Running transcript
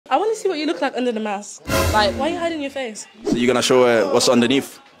I want to see what you look like under the mask. Like, why are you hiding your face? So you're gonna show what's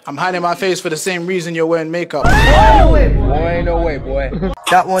underneath? I'm hiding my face for the same reason you're wearing makeup. No way, boy. No way, boy.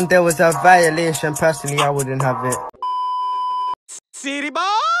 That one there was a violation. Personally, I wouldn't have it. City boy!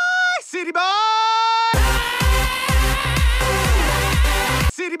 City boy!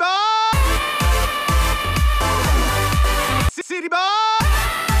 City boy! City boy!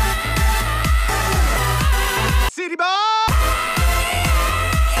 City boy!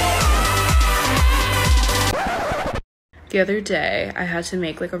 The other day, I had to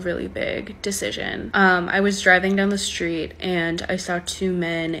make like a really big decision. I was driving down the street and I saw two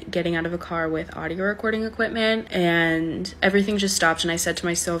men getting out of a car with audio recording equipment, and everything just stopped, and I said to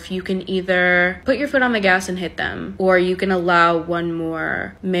myself, you can either put your foot on the gas and hit them, or you can allow one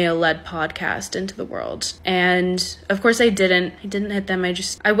more male-led podcast into the world. And of course I didn't hit them.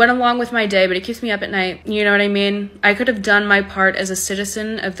 I went along with my day, but it keeps me up at night. You know what I mean? I could have done my part as a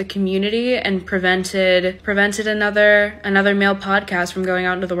citizen of the community and prevented another male podcast from going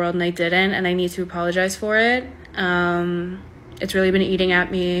out into the world, and I didn't, and I need to apologize for it. It's really been eating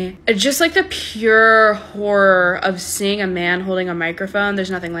at me. It's just like the pure horror of seeing a man holding a microphone.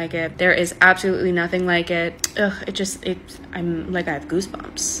 There's nothing like it. There is absolutely nothing like it. Ugh, I'm like, I have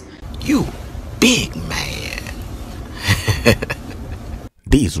goosebumps. You big man.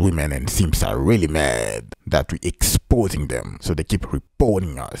 These women and simps are really mad that we're exposing them, so they keep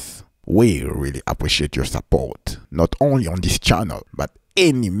reporting us. We really appreciate your support, not only on this channel, but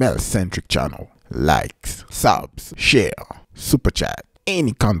any male-centric channel. Likes, subs, share, super chat,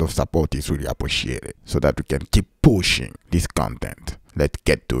 any kind of support is really appreciated, so that we can keep pushing this content. Let's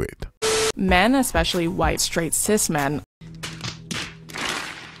get to it. Men, especially white, straight, cis men,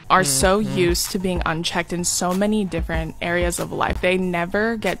 are so used to being unchecked in so many different areas of life. They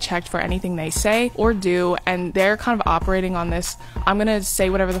never get checked for anything they say or do, and they're kind of operating on this, I'm gonna say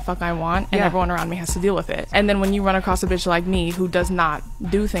whatever the fuck I want, and everyone around me has to deal with it. And then when you run across a bitch like me who does not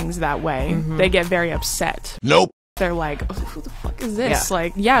do things that way, they get very upset. Nope. They're like, oh, who the fuck is this?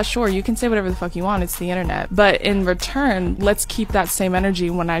 Like, yeah, sure, you can say whatever the fuck you want, it's the internet. But in return, let's keep that same energy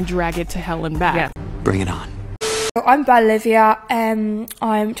when I drag it to hell and back. Bring it on. I'm Olivia, I'm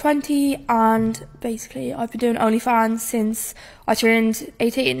 20, and basically I've been doing OnlyFans since I turned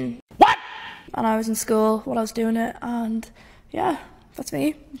 18. What? And I was in school while I was doing it, and yeah, that's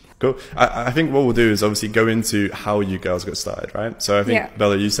me. Cool. I think what we'll do is obviously go into how you girls got started, right? So I think,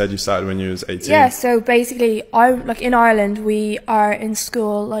 Bella, you said you started when you was 18. Yeah, so basically, in Ireland, we are in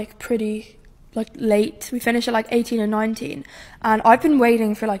school, like, pretty, like, late. We finish at, like, 18 or 19, and I've been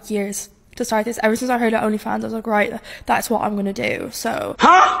waiting for, like, years to start this. Ever since I heard of OnlyFans, I was like, right, that's what I'm gonna do. So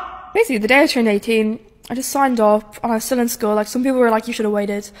basically the day I turned 18, I just signed up, and I was still in school. Like, some people were like, you should have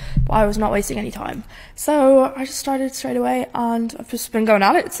waited, but I was not wasting any time, so I just started straight away, and I've just been going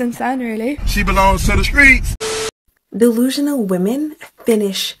at it since then, really. She belongs to the streets. Delusional women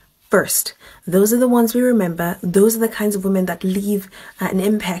finish first. Those are the ones we remember. Those are the kinds of women that leave an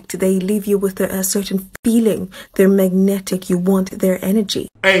impact. They leave you with a certain feeling. They're magnetic. You want their energy.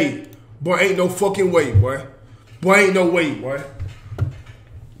 Hey, boy, ain't no fucking way, boy. Boy, ain't no way, boy.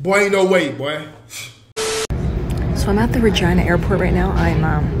 Boy, ain't no way, boy. So I'm at the Regina airport right now.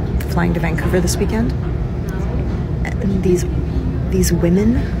 I'm flying to Vancouver this weekend. And these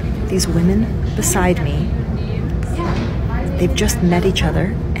women beside me, they've just met each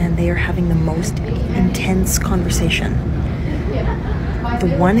other and they are having the most intense conversation.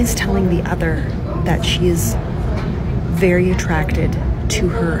 The one is telling the other that she is very attracted to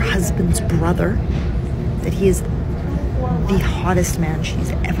her husband's brother, that he is the hottest man she's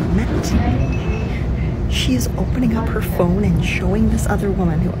ever met. She is opening up her phone and showing this other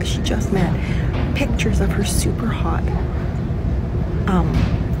woman who she just met pictures of her super hot,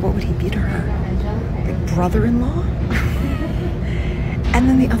 what would he be to her? Like brother-in-law? And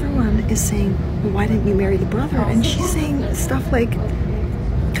then the other one is saying, well, why didn't you marry the brother? And she's saying stuff like,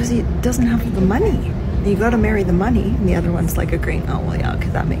 because he doesn't have the money. You gotta marry the money. And the other one's like agreeing, oh, well, yeah, okay,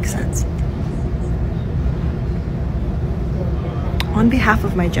 that makes sense. On behalf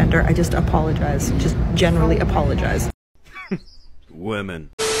of my gender, I just apologize. Just generally apologize. Women.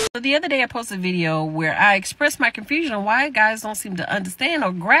 The other day I posted a video where I expressed my confusion on why guys don't seem to understand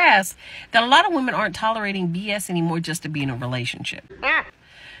or grasp that a lot of women aren't tolerating BS anymore just to be in a relationship.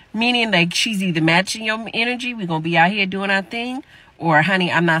 Meaning, like, she's either matching your energy, we're going to be out here doing our thing, or, honey,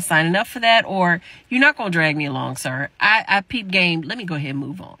 I'm not signing up for that, or, you're not going to drag me along, sir. I peep game. Let me go ahead and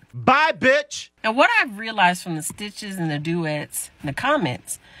move on. Bye, bitch. And what I've realized from the stitches and the duets and the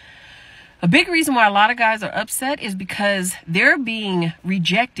comments, a big reason why a lot of guys are upset is because they're being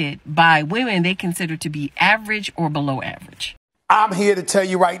rejected by women they consider to be average or below average. I'm here to tell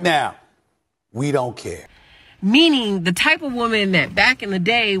you right now, we don't care. Meaning the type of woman that back in the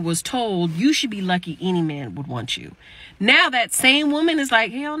day was told you should be lucky any man would want you. Now that same woman is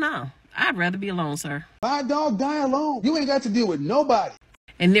like, hell no, I'd rather be alone, sir. My dog die alone. You ain't got to deal with nobody.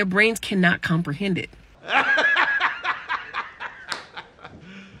 And their brains cannot comprehend it.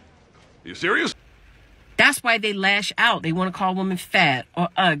 You serious? That's why they lash out. They want to call a woman fat or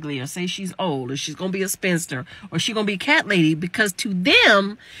ugly or say she's old or she's going to be a spinster or she's going to be a cat lady, because to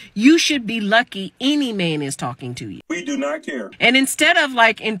them, you should be lucky any man is talking to you. We do not care. And instead of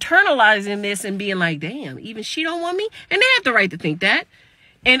like internalizing this and being like, damn, even she don't want me, and they have the right to think that,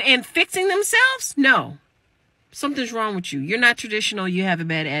 and fixing themselves, no. Something's wrong with you. You're not traditional. You have a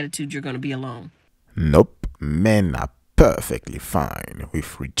bad attitude. You're going to be alone. Nope. Men are perfectly fine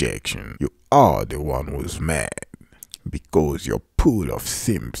with rejection. You are the one who's mad because your pool of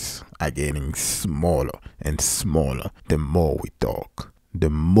simps are getting smaller and smaller. The more we talk, the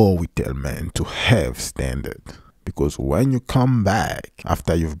more we tell men to have standard. Because when you come back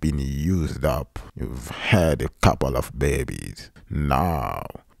after you've been used up, you've had a couple of babies, now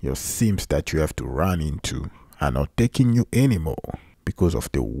your simps that you have to run into are not taking you anymore because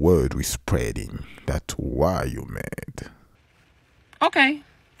of the word we're spreading. That's why you're mad. Okay.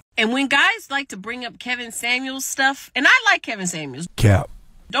 And when guys like to bring up Kevin Samuels stuff, and I like Kevin Samuels. Cap.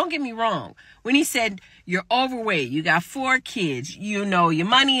 Don't get me wrong. When he said, you're overweight, you got 4 kids, you know, your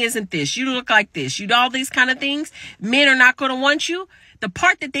money isn't this, you look like this, you do all these kind of things, men are not going to want you. The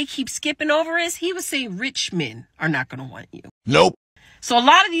part that they keep skipping over is he was saying rich men are not going to want you. Nope. So a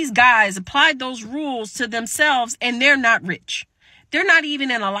lot of these guys applied those rules to themselves and they're not rich. They're not even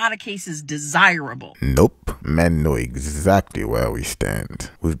in a lot of cases desirable. Nope. Men know exactly where we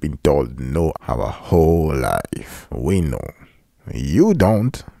stand. We've been told no our whole life. We know. You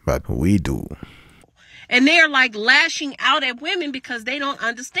don't, but we do. And they are like lashing out at women because they don't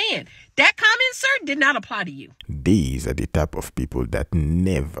understand. That comment, sir, did not apply to you. These are the type of people that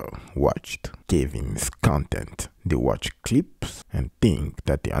never watched Kevin's content. They watch clips and think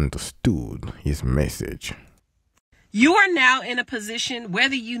that they understood his message. You are now in a position,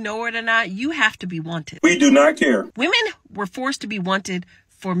 whether you know it or not, you have to be wanted. We do not care. Women were forced to be wanted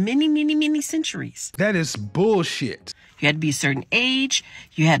for many, many, many centuries. That is bullshit. You had to be a certain age.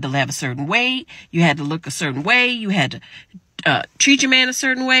 You had to have a certain weight. You had to look a certain way. You had to treat your man a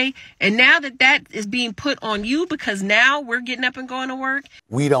certain way. And now that is being put on you because now we're getting up and going to work.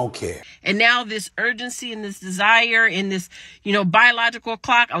 We don't care. And now this urgency and this desire and this, biological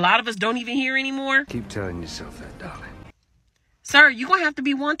clock, a lot of us don't even hear anymore. Keep telling yourself that, darling. Sir, you're going to have to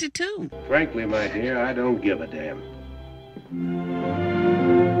be wanted too. Frankly, my dear, I don't give a damn.